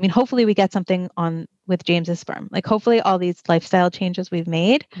something. I mean, hopefully we get something with James's sperm. Like hopefully all these lifestyle changes we've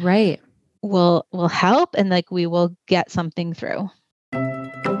made will help and like we will get something through.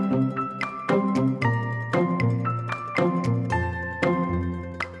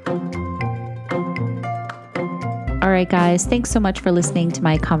 All right, guys, thanks so much for listening to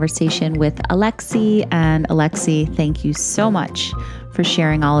my conversation with Alexi. And Alexi, thank you so much for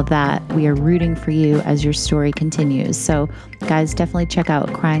sharing all of that. We are rooting for you as your story continues. So guys, definitely check out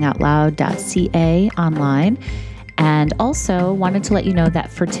cryingoutloud.ca online. And also wanted to let you know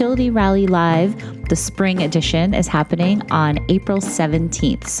that Fertility Rally Live, the spring edition, is happening on April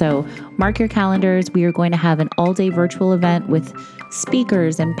 17th. So mark your calendars. We are going to have an all-day virtual event with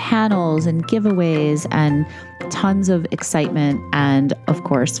speakers and panels and giveaways and tons of excitement and, of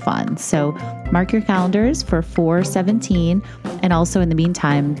course, fun. So mark your calendars for 4/17. And also in the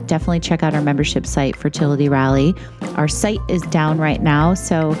meantime, definitely check out our membership site, Fertility Rally. Our site is down right now,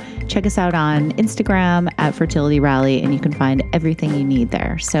 so check us out on Instagram at Fertility Rally, and you can find everything you need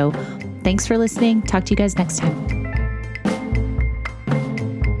there. So thanks for listening. Talk to you guys next time.